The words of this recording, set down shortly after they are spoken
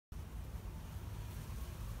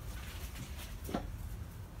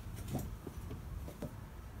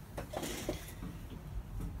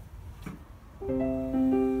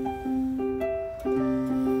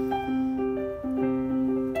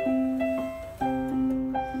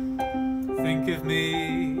think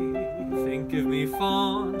of me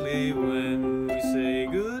fondly when we say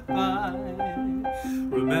goodbye.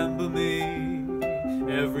 Remember me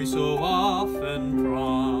every so often,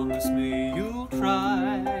 promise me you'll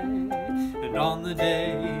try. And on the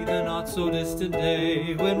day, the not so distant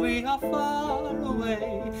day, when we are far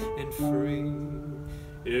away and free,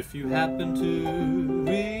 if you happen to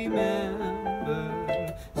remember,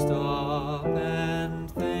 stop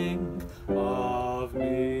and think of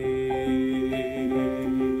me.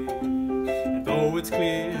 And though it's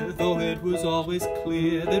clear, though it was always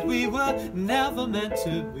clear that we were never meant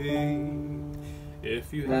to be,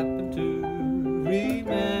 if you happen to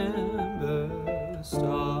remember,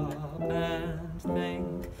 stop and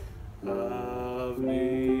think of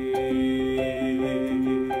me.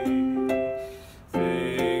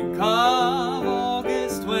 Think of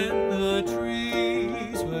August when the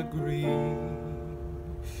trees were green.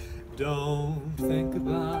 Don't think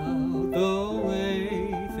about the way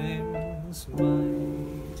things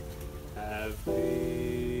might have been.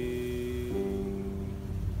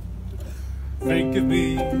 Think of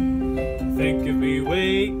me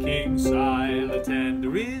waking silent and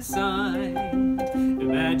resigned.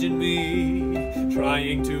 Imagine me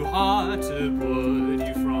trying too hard to put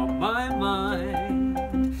you from my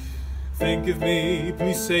mind. Think of me,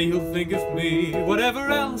 please say you'll think of me, whatever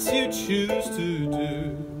else you choose to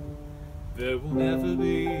do. There will never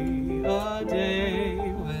be a day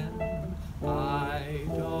when I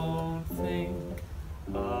don't think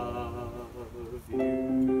of you.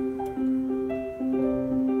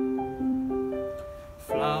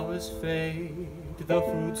 Flowers fade, the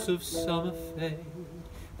fruits of summer fade.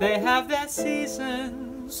 They have their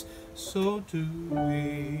seasons, so do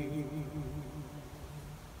we.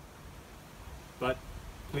 But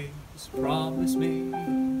please promise me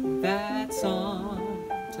that sometimes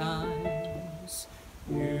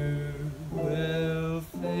you will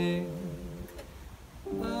think